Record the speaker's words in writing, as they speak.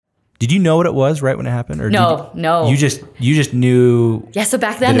Did you know what it was right when it happened? Or No. You just knew. Yeah, so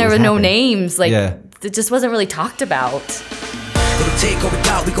back then there were no names. Like, it just wasn't really talked about. It'll take over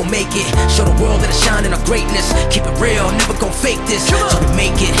doubt, we gon' make it. Show the world that it's shining our greatness. Keep it real, never gon' fake this. Till we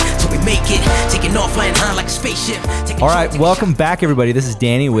make it. Taking off, flying high like a spaceship. All right, welcome back, everybody. This is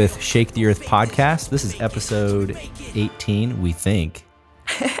Danny with Shake the Earth podcast. This is episode 18, we think.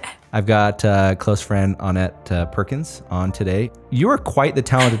 I've got close friend Annette Perkins on today. You are quite the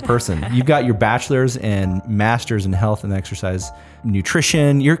talented person. You've got your bachelor's and master's in health and exercise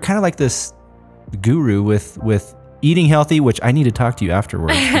nutrition. You're kind of like this guru with eating healthy, which I need to talk to you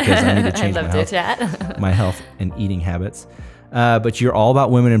afterwards because I need to change my health and eating habits. But you're all about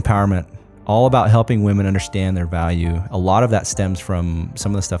women empowerment, all about helping women understand their value. A lot of that stems from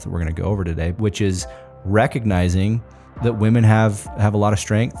some of the stuff that we're going to go over today, which is recognizing that women have a lot of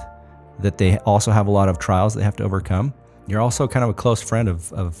strength, that they also have a lot of trials they have to overcome. You're also kind of a close friend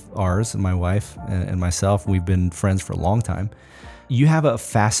of ours, and my wife and myself. We've been friends for a long time. You have a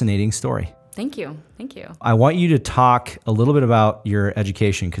fascinating story. Thank you. I want you to talk a little bit about your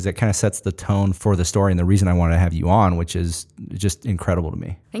education because it kind of sets the tone for the story and the reason I wanted to have you on, which is just incredible to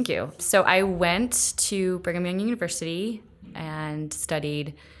me. Thank you. So I went to Brigham Young University and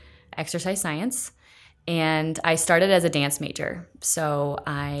studied exercise science. And I started as a dance major. So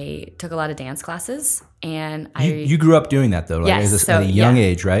I took a lot of dance classes. And You grew up doing that, though, right? Yes. At a young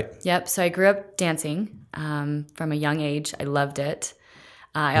age, right? Yep. So I grew up dancing from a young age. I loved it.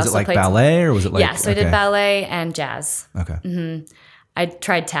 Was it like ballet or was it like... Yeah, so I did ballet and jazz. Okay. Mm-hmm. I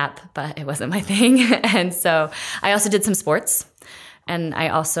tried tap, but it wasn't my thing. And so I also did some sports. And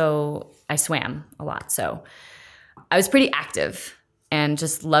I swam a lot. So I was pretty active and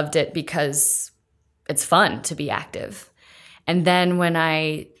just loved it because it's fun to be active. And then when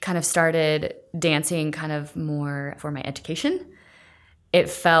I kind of started dancing kind of more for my education, it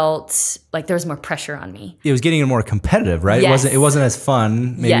felt like there was more pressure on me. It was getting more competitive, right? Yes. It wasn't as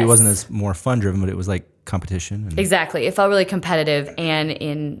fun. Maybe Yes. It wasn't as more fun driven, but it was like competition. Exactly. It felt really competitive. And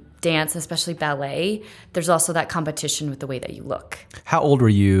in dance, especially ballet, there's also that competition with the way that you look. How old were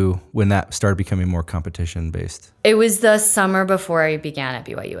you when that started becoming more competition based? It was the summer before I began at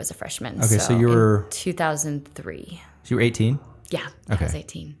BYU as a freshman. Okay, so you were... 2003. So you were 18? Yeah, okay. I was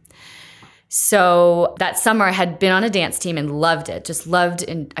 18. So that summer I had been on a dance team and loved it.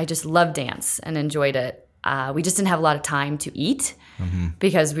 I just loved dance and enjoyed it. We just didn't have a lot of time to eat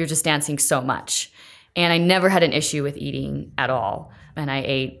because we were just dancing so much. And I never had an issue with eating at all. And I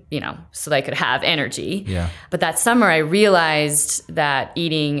ate, so that I could have energy. Yeah. But that summer I realized that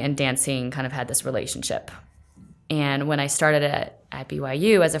eating and dancing kind of had this relationship. And when I started at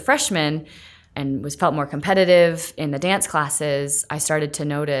BYU as a freshman and felt more competitive in the dance classes, I started to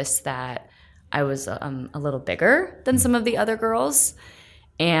notice that I was a little bigger than some of the other girls.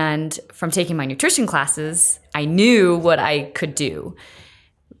 And from taking my nutrition classes, I knew what I could do.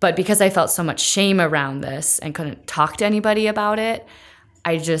 But because I felt so much shame around this and couldn't talk to anybody about it,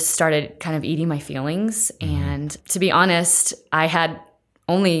 I just started kind of eating my feelings. And to be honest, I had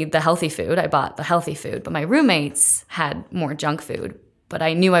only the healthy food. I bought the healthy food, but my roommates had more junk food. But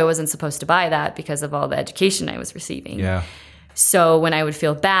I knew I wasn't supposed to buy that because of all the education I was receiving. Yeah. So when I would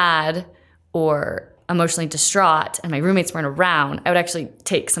feel bad or emotionally distraught and my roommates weren't around, I would actually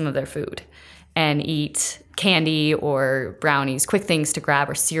take some of their food and eat candy or brownies, quick things to grab,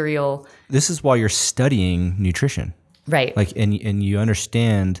 or cereal. This is while you're studying nutrition. Right. And you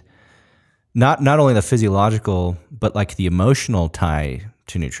understand not only the physiological, but like the emotional tie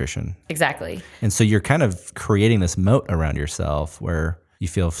to nutrition. Exactly. And so you're kind of creating this moat around yourself where you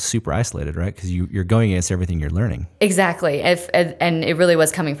feel super isolated, right? Because you're going against everything you're learning. Exactly. And it really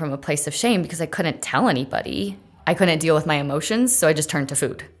was coming from a place of shame because I couldn't tell anybody. I couldn't deal with my emotions, so I just turned to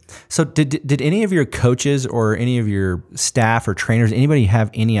food. So did any of your coaches or any of your staff or trainers, anybody have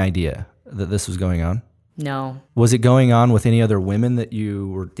any idea that this was going on? No. Was it going on with any other women that you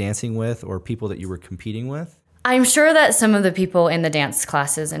were dancing with or people that you were competing with? I'm sure that some of the people in the dance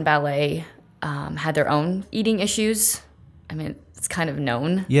classes and ballet had their own eating issues. I mean, it's kind of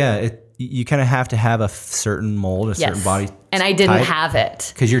known. Yeah, you kind of have to have a certain mold, a certain body type. And I didn't have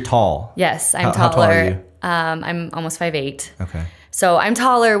it. Because you're tall. Yes, I'm taller. How tall are you? I'm almost 5'8". Okay. So I'm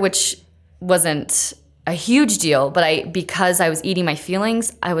taller, which wasn't a huge deal, but because I was eating my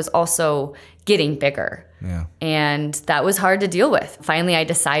feelings, I was also getting bigger. Yeah. And that was hard to deal with. Finally, I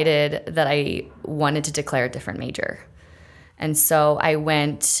decided that I wanted to declare a different major. And so I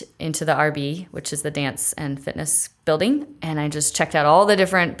went into the RB, which is the dance and fitness building, and I just checked out all the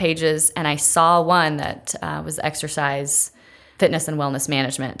different pages, and I saw one that was exercise, fitness, and wellness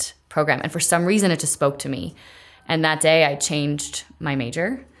management program. And for some reason, it just spoke to me. And that day, I changed my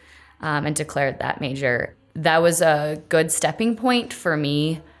major. and declared that major. That was a good stepping point for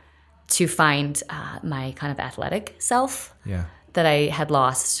me to find my kind of athletic self that I had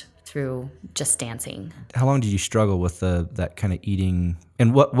lost through just dancing. How long did you struggle with that kind of eating?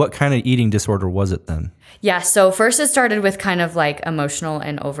 And what kind of eating disorder was it then? Yeah, so first it started with kind of like emotional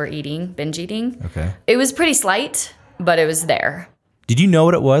and overeating, binge eating. Okay. It was pretty slight, but it was there. Did you know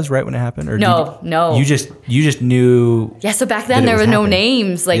what it was right when it happened? Or No. You just knew. Yeah, so back then there were no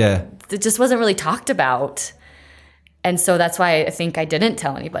names. Like, Yeah. It just wasn't really talked about. And so that's why I think I didn't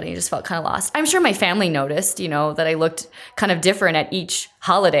tell anybody. I just felt kind of lost. I'm sure my family noticed, that I looked kind of different at each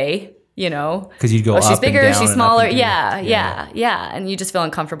holiday, Because you'd go up she's bigger, and down she's and smaller. up and down. Yeah. And you just feel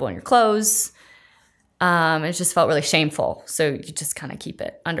uncomfortable in your clothes. It just felt really shameful. So you just kind of keep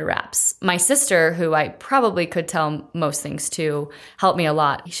it under wraps. My sister, who I probably could tell most things to, helped me a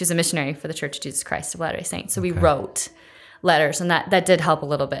lot. She's a missionary for the Church of Jesus Christ of Latter-day Saints. So we wrote letters, and that did help a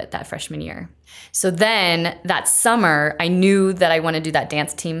little bit that freshman year. So then that summer, I knew that I wanted to do that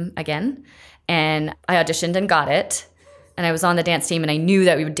dance team again. And I auditioned and got it. And I was on the dance team, and I knew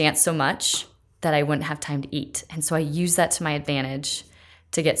that we would dance so much that I wouldn't have time to eat. And so I used that to my advantage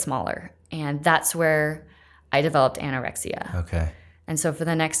to get smaller. And that's where I developed anorexia. Okay. And so for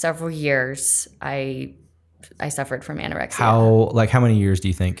the next several years, I suffered from anorexia. How many years do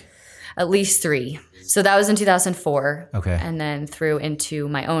you think? At least 3. So that was in 2004. Okay. And then through into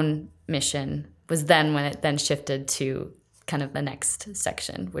my own mission was then when it then shifted to kind of the next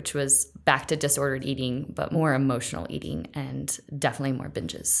section, which was back to disordered eating, but more emotional eating and definitely more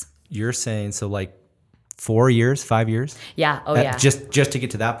binges. You're saying, so like 4 years, 5 years? Yeah. Oh, yeah. Just to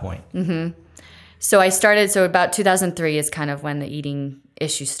get to that point. Mm-hmm. So I started, about 2003 is kind of when the eating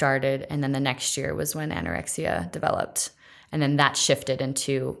issue started. And then the next year was when anorexia developed. And then that shifted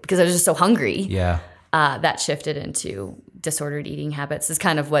into, because I was just so hungry. Yeah. That shifted into disordered eating habits is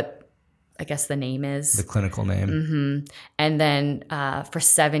kind of what I guess the name is. The clinical name. Mm-hmm. And then for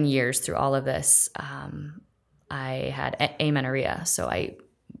 7 years through all of this, I had amenorrhea. So I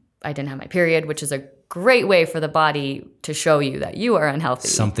didn't have my period, which is a great way for the body to show you that you are unhealthy.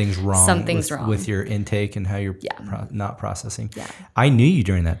 Something's wrong. Something's wrong with your intake and how you're Yeah. not processing. Yeah. I knew you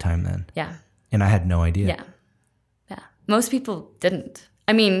during that time then. Yeah. And I had no idea. Yeah. Yeah. Most people didn't.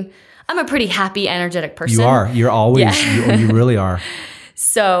 I mean, I'm a pretty happy, energetic person. You are. You're always. Yeah. You really are.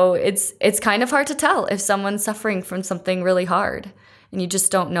 So it's kind of hard to tell if someone's suffering from something really hard, and you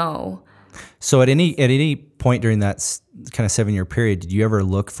just don't know. So at any point during that kind of 7-year period, did you ever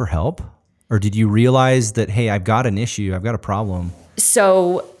look for help, or did you realize that, hey, I've got an issue, I've got a problem?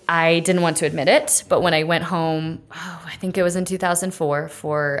 So I didn't want to admit it, but when I went home, I think it was in 2004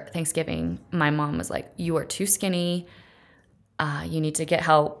 for Thanksgiving, my mom was like, "You are too skinny. You need to get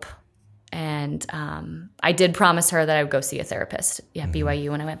help." And I did promise her that I would go see a therapist at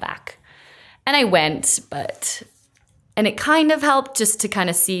BYU when I went back. And I went, and it kind of helped just to kind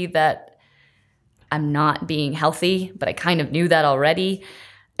of see that I'm not being healthy, but I kind of knew that already.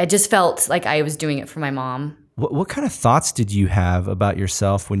 I just felt like I was doing it for my mom. What kind of thoughts did you have about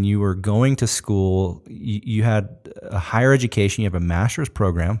yourself when you were going to school? You had a higher education, you have a master's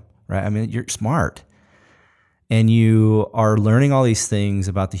program, right? I mean, you're smart. And you are learning all these things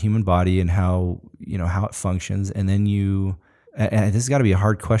about the human body and how it functions. And then and this has got to be a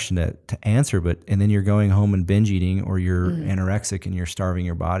hard question to answer, and then you're going home and binge eating, or you're anorexic and you're starving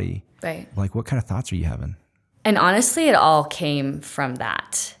your body. Right. Like, what kind of thoughts are you having? And honestly, it all came from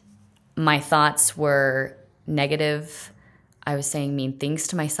that. My thoughts were negative. I was saying mean things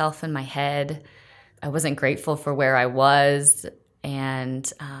to myself in my head. I wasn't grateful for where I was.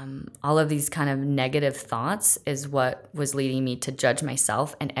 And all of these kind of negative thoughts is what was leading me to judge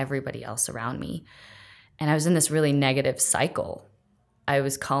myself and everybody else around me. And I was in this really negative cycle. I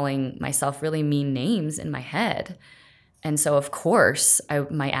was calling myself really mean names in my head. And so, of course,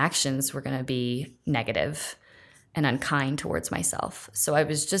 my actions were going to be negative and unkind towards myself. So I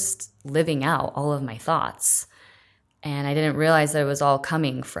was just living out all of my thoughts. And I didn't realize that it was all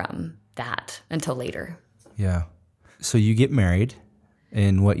coming from that until later. Yeah. So you get married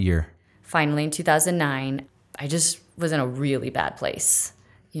in what year? Finally, in 2009, I just was in a really bad place.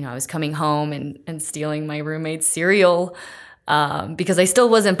 I was coming home and stealing my roommate's cereal because I still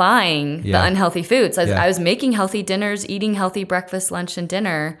wasn't buying the unhealthy foods. I was making healthy dinners, eating healthy breakfast, lunch, and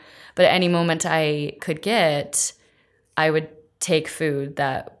dinner. But at any moment I could get, I would take food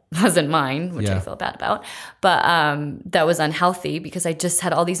that wasn't mine, which I feel bad about, but that was unhealthy because I just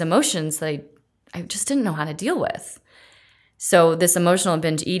had all these emotions that I just didn't know how to deal with. So this emotional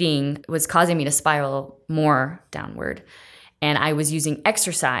binge eating was causing me to spiral more downward. And I was using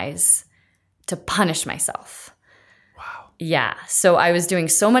exercise to punish myself. Wow. Yeah. So I was doing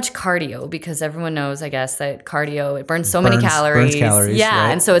so much cardio because everyone knows, I guess, that cardio, it burns so many calories. Burns calories. Yeah.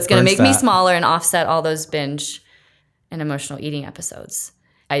 Right? And so it's going to make me fat. smaller and offset all those binge and emotional eating episodes.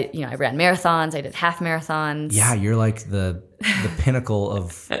 I ran marathons. I did half marathons. Yeah, you're like the pinnacle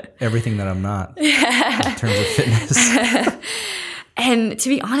of everything that I'm not in terms of fitness. And to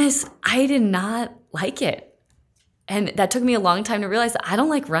be honest, I did not like it. And that took me a long time to realize that I don't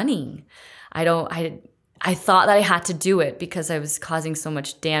like running. I thought that I had to do it because I was causing so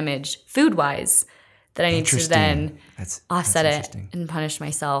much damage food-wise that I need to then offset it and punish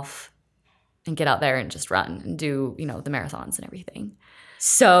myself and get out there and just run and do, the marathons and everything.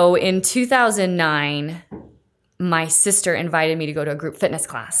 So in 2009, my sister invited me to go to a group fitness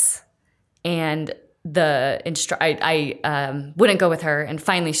class. And I wouldn't go with her, and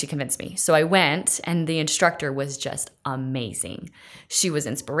finally she convinced me. So I went, and the instructor was just amazing. She was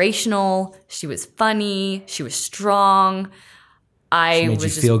inspirational. She was funny. She was strong. She made you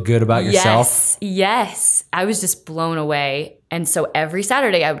feel good about yourself? Yes. I was just blown away. And so every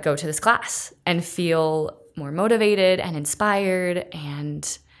Saturday I would go to this class and feel more motivated and inspired,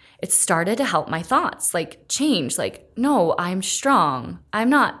 and it started to help my thoughts, change, no, I'm strong. I'm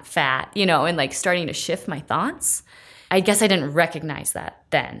not fat, and starting to shift my thoughts. I guess I didn't recognize that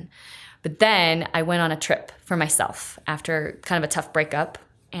then. But then I went on a trip for myself after kind of a tough breakup,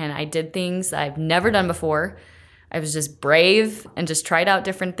 and I did things I've never done before. I was just brave and just tried out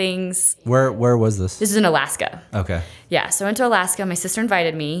different things. Where was this? This is in Alaska. Okay. Yeah, so I went to Alaska. My sister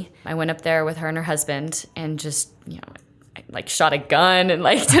invited me. I went up there with her and her husband and just, I shot a gun and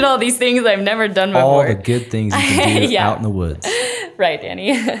did all these things I've never done before. All the good things you can do out in the woods. Right,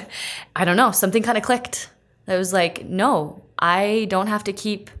 Danny. I don't know. Something kind of clicked. I was like, no, I don't have to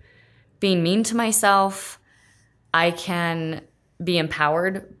keep being mean to myself. I can be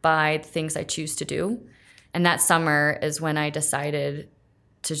empowered by the things I choose to do. And that summer is when I decided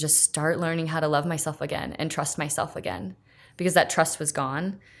to just start learning how to love myself again and trust myself again, because that trust was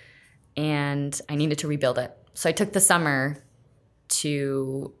gone and I needed to rebuild it. So I took the summer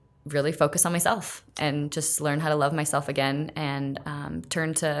to really focus on myself and just learn how to love myself again, and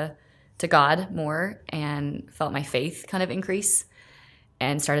turn to God more, and felt my faith kind of increase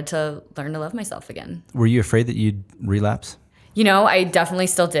and started to learn to love myself again. Were you afraid that you'd relapse? I definitely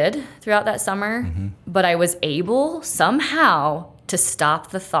still did throughout that summer, but I was able somehow to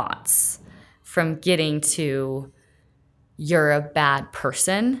stop the thoughts from getting to, you're a bad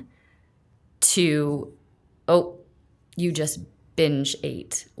person, to, oh, you just binge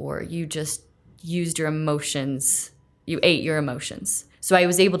ate, or you just used your emotions, you ate your emotions. So I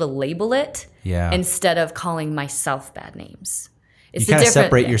was able to label it instead of calling myself bad names. It's you kind of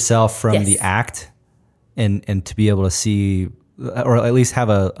separate yourself from the act and to be able to see, or at least have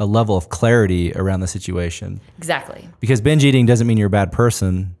a level of clarity around the situation. Exactly. Because binge eating doesn't mean you're a bad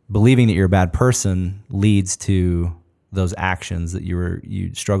person. Believing that you're a bad person leads to those actions that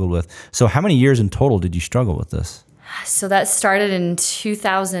you struggled with. So how many years in total did you struggle with this? So that started in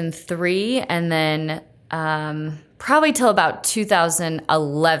 2003, and then probably till about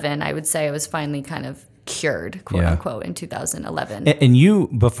 2011, I would say I was finally kind of cured, quote unquote, in 2011. And you,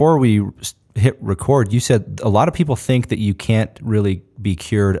 before we hit record, you said a lot of people think that you can't really be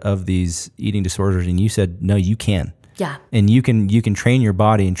cured of these eating disorders, and you said no, you can. Yeah. And you can train your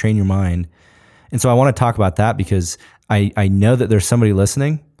body and train your mind. And so I want to talk about that, because I know that there's somebody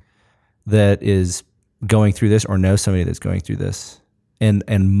listening that is going through this, or knows somebody that's going through this. And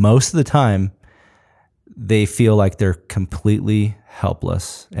most of the time they feel like they're completely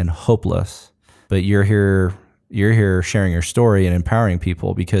helpless and hopeless. But you're here sharing your story and empowering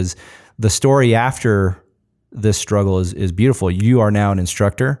people, because the story after this struggle is beautiful. You are now an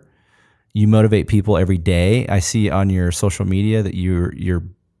instructor. You motivate people every day. I see on your social media that you're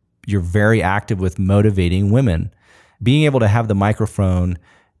very active with motivating women. Being able to have the microphone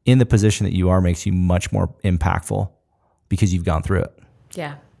in the position that you are makes you much more impactful because you've gone through it.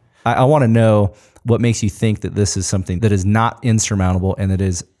 Yeah. I want to know what makes you think that this is something that is not insurmountable and that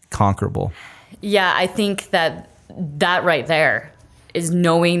is conquerable. Yeah, I think that right there is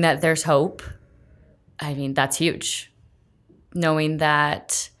knowing that there's hope. I mean, that's huge. Knowing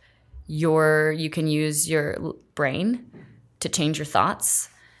that you can use your brain to change your thoughts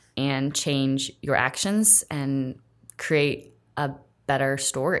and change your actions and create a better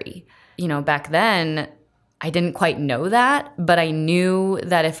story. Back then, I didn't quite know that, but I knew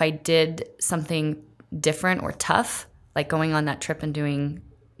that if I did something different or tough, like going on that trip and doing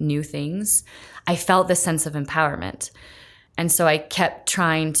new things, I felt this sense of empowerment. And so I kept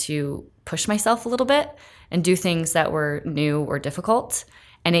trying to push myself a little bit and do things that were new or difficult.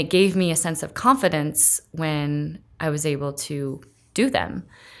 And it gave me a sense of confidence when I was able to do them.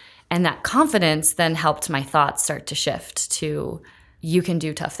 And that confidence then helped my thoughts start to shift to, you can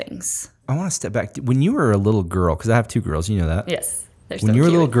do tough things. I want to step back. When you were a little girl, because I have 2 girls, you know that. Yes. When you were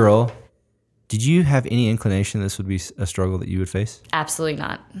a little girl, did you have any inclination this would be a struggle that you would face? Absolutely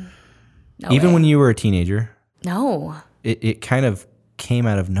not. No Even way. when you were a teenager? No. It kind of came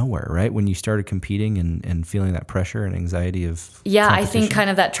out of nowhere, right? When you started competing and feeling that pressure and anxiety of I think kind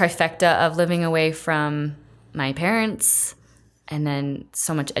of that trifecta of living away from my parents and then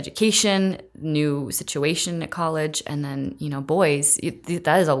so much education, new situation at college, and then, boys,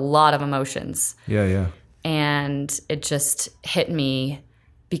 that is a lot of emotions. Yeah. And it just hit me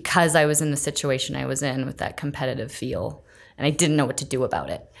because I was in the situation I was in with that competitive feel, and I didn't know what to do about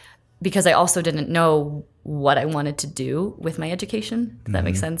it. Because I also didn't know what I wanted to do with my education, if that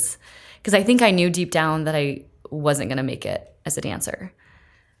makes sense. Because I think I knew deep down that I wasn't going to make it as a dancer.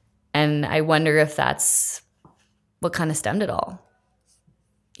 And I wonder if that's what kind of stemmed it all.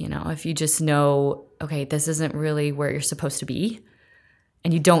 If you just know, okay, this isn't really where you're supposed to be,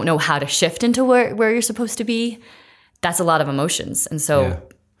 and you don't know how to shift into where you're supposed to be, that's a lot of emotions. And so... Yeah.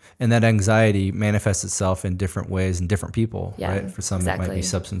 And that anxiety manifests itself in different ways in different people, Yeah, right? For some, exactly. it might be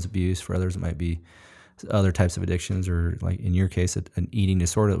substance abuse. For others, it might be other types of addictions, or like in your case, an eating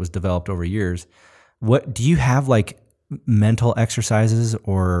disorder that was developed over years. What do you have, like mental exercises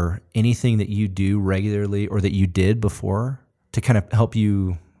or anything that you do regularly or that you did before to kind of help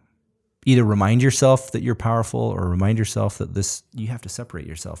you either remind yourself that you're powerful or remind yourself that you have to separate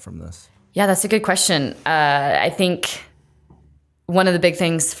yourself from this? Yeah, that's a good question. I think one of the big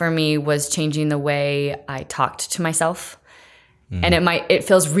things for me was changing the way I talked to myself. And it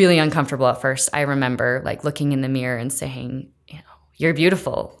feels really uncomfortable at first. I remember like looking in the mirror and saying, you're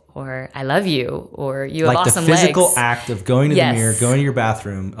beautiful, or I love you, or you have awesome legs. Like the physical act of going to the mirror, going to your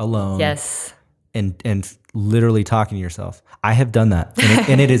bathroom alone. Yes. And literally talking to yourself. I have done that.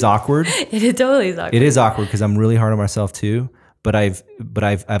 And it is awkward. It totally is awkward. It is awkward because I'm really hard on myself too. But I've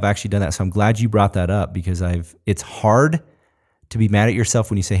actually done that. So I'm glad you brought that up, because it's hard to be mad at yourself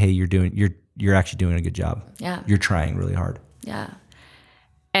when you say, hey, you're actually doing a good job. Yeah. You're trying really hard. Yeah.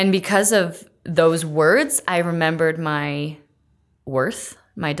 And because of those words, I remembered my worth,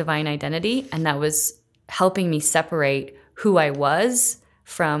 my divine identity, and that was helping me separate who I was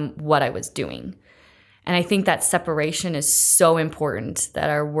from what I was doing. And I think that separation is so important, that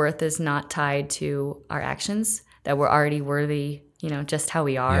our worth is not tied to our actions, that we're already worthy, just how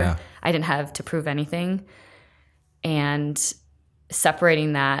we are. Yeah. I didn't have to prove anything. And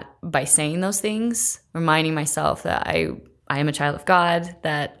separating that by saying those things, reminding myself that I am a child of God,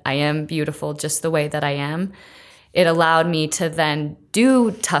 that I am beautiful just the way that I am, it allowed me to then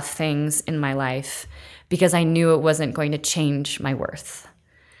do tough things in my life because I knew it wasn't going to change my worth.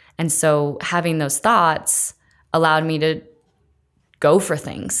 And so having those thoughts allowed me to go for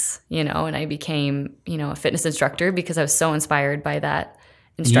things, and I became, a fitness instructor because I was so inspired by that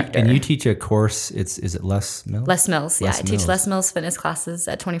instructor. And you teach a course, is it Les Mills? Les Mills, yeah. I teach Les Mills fitness classes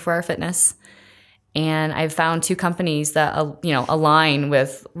at 24 Hour Fitness. And I've found 2 companies that, align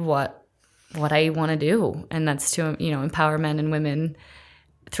with what I want to do. And that's to, empower men and women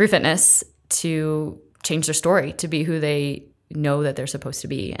through fitness to change their story, to be who they know that they're supposed to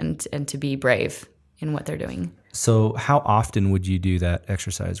be, and to be brave in what they're doing. So how often would you do that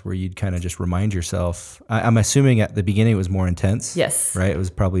exercise where you'd kind of just remind yourself? I'm assuming at the beginning it was more intense. Yes. Right? It was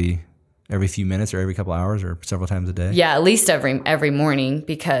probably every few minutes or every couple hours or several times a day. Yeah, at least every morning,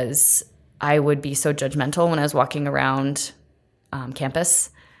 because I would be so judgmental when I was walking around campus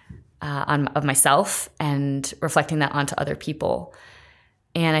of myself and reflecting that onto other people.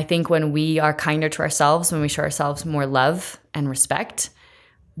 And I think when we are kinder to ourselves, when we show ourselves more love and respect,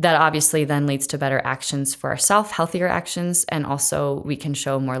 that obviously then leads to better actions for ourselves, healthier actions, and also we can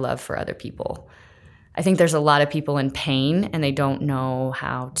show more love for other people. I think there's a lot of people in pain and they don't know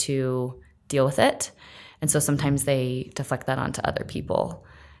how to deal with it. And so sometimes they deflect that onto other people.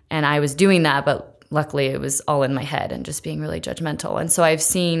 And I was doing that, but luckily it was all in my head and just being really judgmental. And so I've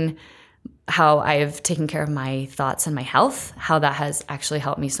seen how I've taken care of my thoughts and my health, how that has actually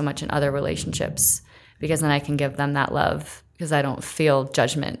helped me so much in other relationships, because then I can give them that love because I don't feel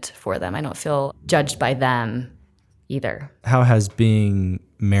judgment for them. I don't feel judged by them either. How has being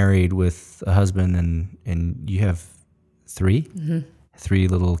married with a husband and you have 3? Mm-hmm. 3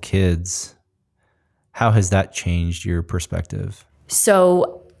 little kids, how has that changed your perspective?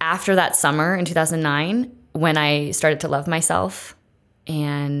 So after that summer in 2009, when I started to love myself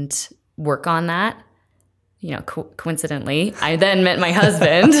and work on that, coincidentally, I then met my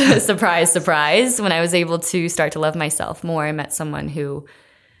husband. Surprise, surprise. When I was able to start to love myself more, I met someone who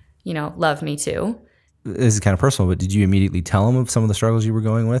love me too. This is kind of personal, but did you immediately tell him of some of the struggles you were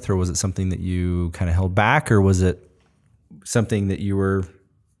going with, or was it something that you kind of held back, or was it something that you're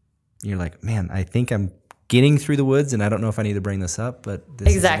like, man, I think I'm getting through the woods and I don't know if I need to bring this up, but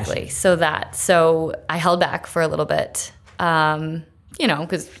this Exactly. So I held back for a little bit,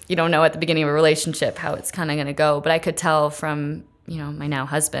 because you don't know at the beginning of a relationship how it's kind of going to go. But I could tell from, my now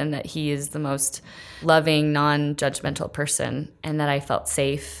husband that he is the most loving, non-judgmental person, and that I felt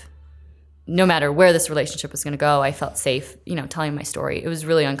safe. No matter where this relationship was going to go, I felt safe, telling my story. It was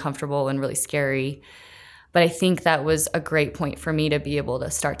really uncomfortable and really scary. But I think that was a great point for me to be able to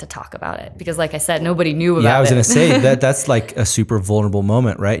start to talk about it. Because like I said, nobody knew about it. Yeah, I was going to say that's like a super vulnerable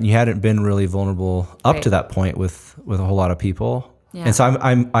moment, right? And you hadn't been really vulnerable up to that point with a whole lot of people. Yeah. And so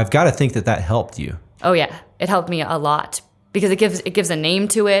I've got to think that helped you. Oh yeah, it helped me a lot because it gives a name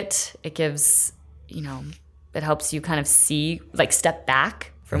to it. It gives, it helps you kind of see, like step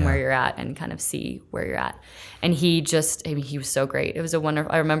back from where you're at and kind of see where you're at. And he was so great. It was a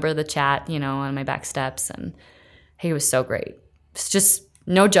wonderful, I remember the chat, on my back steps, and he was so great. It's just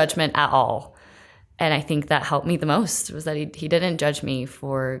no judgment at all. And I think that helped me the most, was that he didn't judge me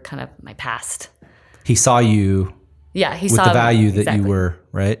for kind of my past. He saw you with the value that you were,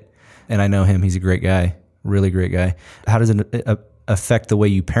 right? And I know him, he's a great guy, really great guy. How does it affect the way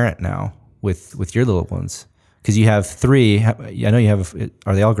you parent now with your little ones? Because you have 3. I know you have.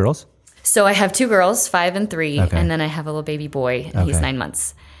 Are they all girls? So I have 2 girls, 5 and 3, and then I have a little baby boy, and he's 9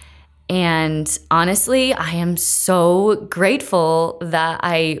 months. And honestly, I am so grateful that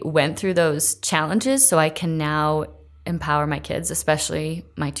I went through those challenges, so I can now empower my kids, especially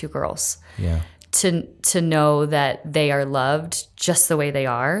my 2 girls, to know that they are loved just the way they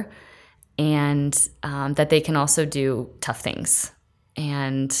are, and that they can also do tough things,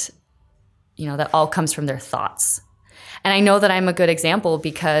 and that all comes from their thoughts. And I know that I'm a good example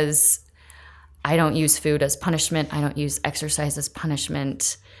because I don't use food as punishment. I don't use exercise as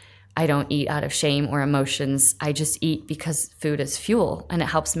punishment. I don't eat out of shame or emotions. I just eat because food is fuel and it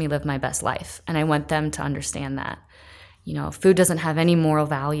helps me live my best life. And I want them to understand that. Food doesn't have any moral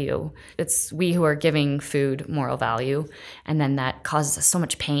value. It's we who are giving food moral value. And then that causes us so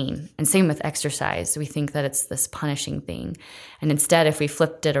much pain. And same with exercise. We think that it's this punishing thing. And instead, if we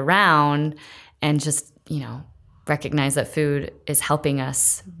flipped it around and just, recognize that food is helping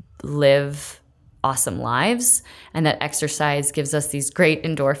us live awesome lives, and that exercise gives us these great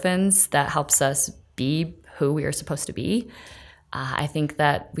endorphins that helps us be who we are supposed to be, I think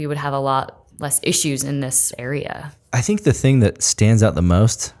that we would have a lot less issues in this area. I think the thing that stands out the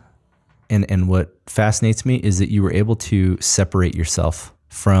most and what fascinates me is that you were able to separate yourself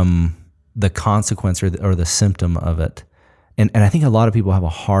from the consequence or the symptom of it. And I think a lot of people have a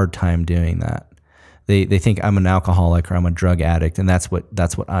hard time doing that. They think I'm an alcoholic or I'm a drug addict, and that's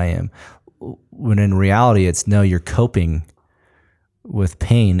what I am. When in reality, it's no, you're coping with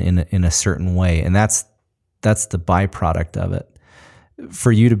pain in a certain way, and that's the byproduct of it.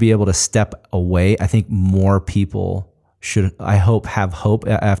 For you to be able to step away, I think more people should, I hope, have hope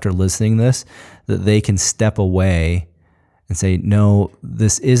after listening to this, that they can step away and say, no,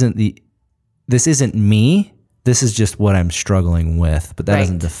 this isn't me. This is just what I'm struggling with, but that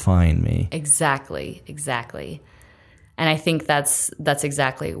doesn't define me. Exactly. And I think that's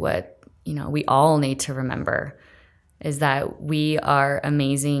exactly what, we all need to remember, is that we are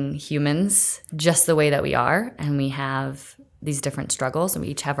amazing humans just the way that we are, and we have these different struggles, and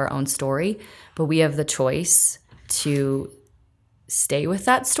we each have our own story, but we have the choice to stay with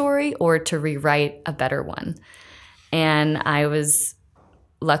that story or to rewrite a better one. And I was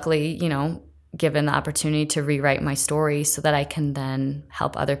luckily, given the opportunity to rewrite my story so that I can then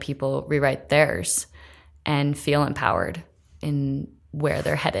help other people rewrite theirs and feel empowered in where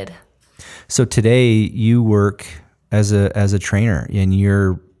they're headed. So today you work as a trainer, and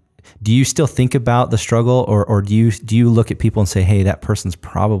do you still think about the struggle, or do you look at people and say, hey, that person's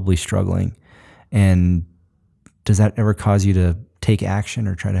probably struggling? And does that ever cause you to take action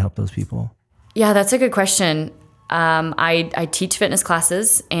or try to help those people? Yeah, that's a good question. I teach fitness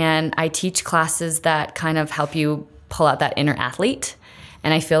classes, and I teach classes that kind of help you pull out that inner athlete.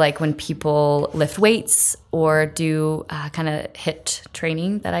 And I feel like when people lift weights or do kind of HIIT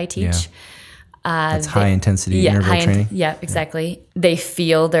training that I teach, that's high intensity interval training. Yeah, exactly. They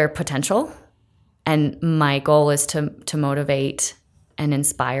feel their potential, and my goal is to motivate and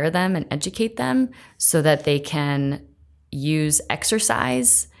inspire them and educate them so that they can use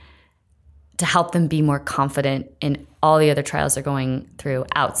exercise to help them be more confident in all the other trials they're going through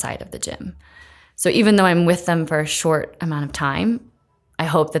outside of the gym. So even though I'm with them for a short amount of time, I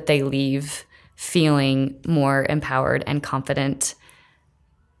hope that they leave feeling more empowered and confident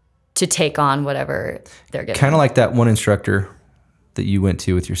to take on whatever they're giving. Kind of like that one instructor that you went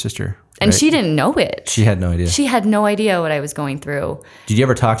to with your sister. And right? she didn't know it. She had no idea. She had no idea what I was going through. Did you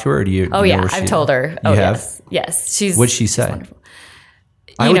ever talk to her? Or do you? Oh, do you yeah. know where I've told her. Oh, have? yes. Yes. She's. What'd she say?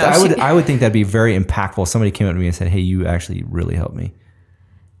 Wonderful. I would think that'd be very impactful. Somebody came up to me and said, "Hey, you actually really helped me."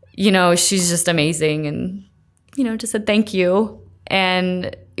 She's just amazing, and just said thank you.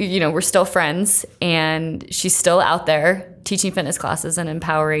 And we're still friends, and she's still out there teaching fitness classes and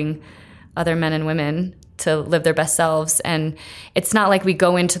empowering other men and women to live their best selves. And it's not like we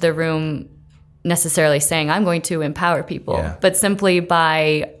go into the room necessarily saying, I'm going to empower people, but simply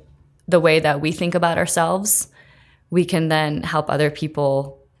by the way that we think about ourselves, we can then help other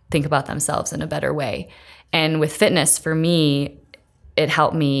people think about themselves in a better way. And with fitness, for me, it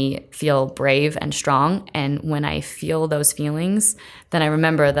helped me feel brave and strong. And when I feel those feelings, then I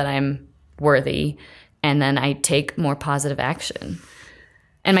remember that I'm worthy, and then I take more positive action.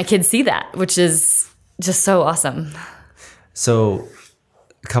 And my kids see that, which is just so awesome. So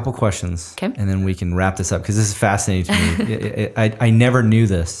a couple questions, and then we can wrap this up, because this is fascinating to me. I never knew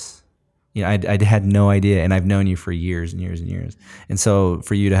this. I had no idea, and I've known you for years and years and years. And so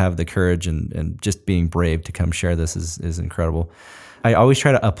for you to have the courage and just being brave to come share this is incredible. I always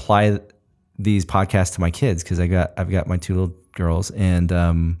try to apply these podcasts to my kids, because I've got my 2 little girls, and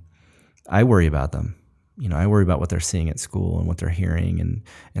I worry about them. I worry about what they're seeing at school and what they're hearing,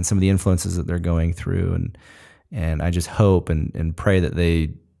 and some of the influences that they're going through, and I just hope and pray that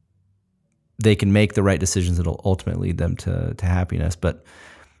they can make the right decisions that'll ultimately lead them to happiness. But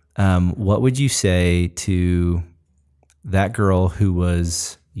what would you say to that girl who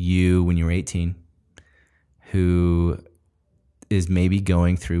was you when you were 18, who is maybe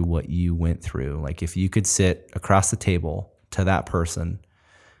going through what you went through? Like, if you could sit across the table to that person,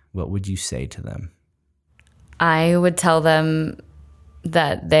 what would you say to them? I would tell them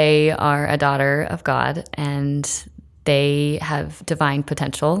that they are a daughter of God, and they have divine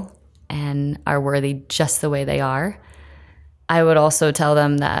potential and are worthy just the way they are. I would also tell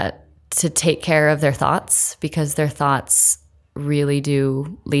them that to take care of their thoughts, because their thoughts really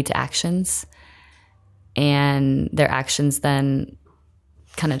do lead to actions, and their actions then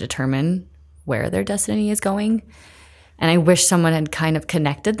kind of determine where their destiny is going. And I wish someone had kind of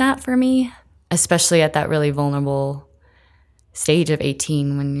connected that for me, especially at that really vulnerable stage of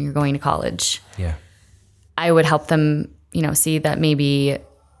 18 when you're going to college. Yeah. I would help them, see that maybe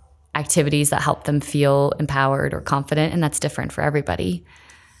activities that help them feel empowered or confident, and that's different for everybody,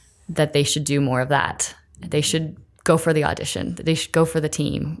 that they should do more of that. They should go for the audition. They should go for the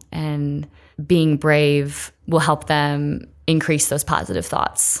team. And being brave will help them increase those positive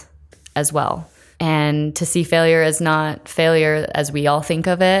thoughts as well. And to see failure as not failure as we all think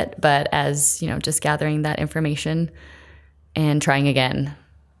of it, but as, just gathering that information and trying again.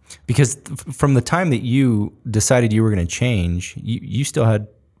 Because from the time that you decided you were going to change, you still had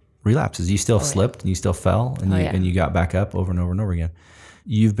relapses. You still slipped and you still fell, and you got back up over and over and over again.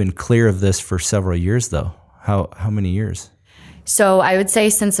 You've been clear of this for several years, though. How many years? So I would say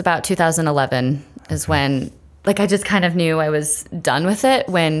since about 2011 is when, I just kind of knew I was done with it,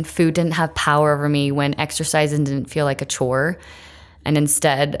 when food didn't have power over me, when exercising didn't feel like a chore. And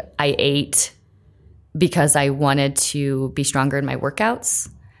instead, I ate because I wanted to be stronger in my workouts.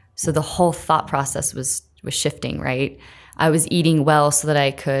 So the whole thought process was shifting, right? I was eating well so that I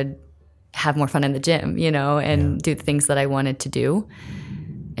could have more fun in the gym, and do the things that I wanted to do,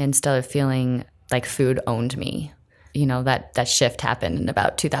 instead of feeling like food owned me. That shift happened in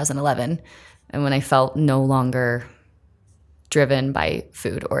about 2011, and when I felt no longer driven by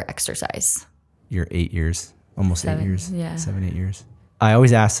food or exercise. You're 8 years, almost 8 years, 7, 8 years. I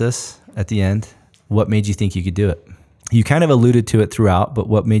always ask this at the end: what made you think you could do it? You kind of alluded to it throughout, but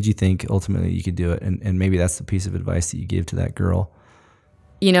what made you think ultimately you could do it? And maybe that's the piece of advice that you gave to that girl.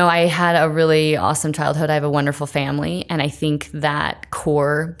 I had a really awesome childhood. I have a wonderful family, and I think that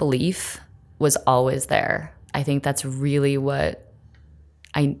core belief was always there. I think that's really what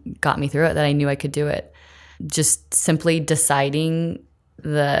got me through it, that I knew I could do it. Just simply deciding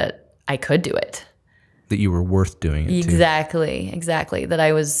that I could do it. That you were worth doing it Exactly. That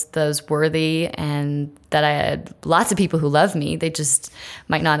I was worthy, and that I had lots of people who loved me. They just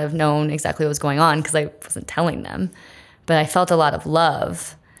might not have known exactly what was going on because I wasn't telling them. But I felt a lot of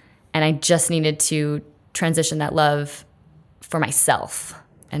love, and I just needed to transition that love for myself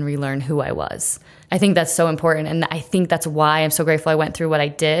and relearn who I was. I think that's so important, and I think that's why I'm so grateful I went through what I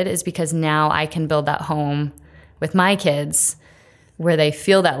did, is because now I can build that home with my kids where they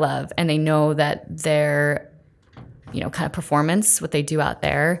feel that love, and they know that their, kind of performance, what they do out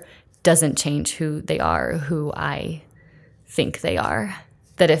there, doesn't change who they are, who I think they are.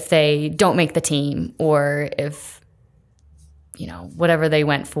 that if they don't make the team, or if, whatever they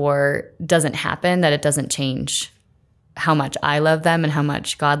went for doesn't happen, that it doesn't change how much I love them and how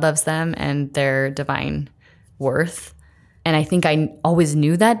much God loves them and their divine worth. And I think I always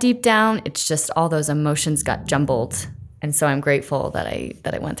knew that deep down. It's just all those emotions got jumbled. And so I'm grateful that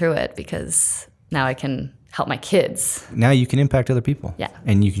I went through it, because now I can help my kids. Now you can impact other people. Yeah.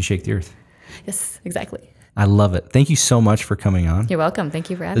 And you can shake the earth. Yes, exactly. I love it. Thank you so much for coming on. You're welcome. Thank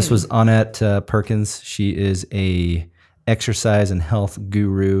you for having me. This was Annette Perkins. She is a exercise and health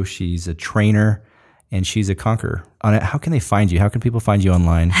guru. She's a trainer, and she's a conqueror. Annette, how can they find you? How can people find you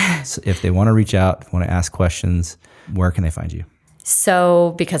online? So if they want to reach out, want to ask questions, where can they find you?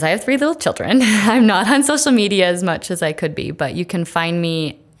 So because I have 3 little children, I'm not on social media as much as I could be, but you can find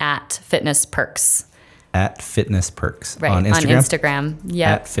me at Fitness Perks. At Fitness Perks. Right, on Instagram? On Instagram,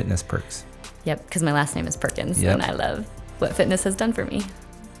 yep. At Fitness Perks. Yep, because my last name is Perkins, Yep. and I love what fitness has done for me.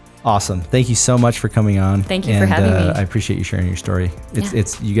 Awesome. Thank you so much for coming on. Thank you for having me. I appreciate you sharing your story.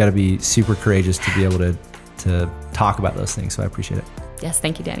 It's you got to be super courageous to be able to talk about those things, so I appreciate it. Yes,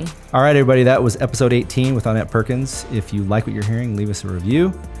 thank you, Danny. All right, everybody, that was episode 18 with Annette Perkins. If you like what you're hearing, leave us a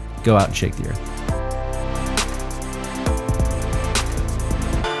review. Go out and shake the earth.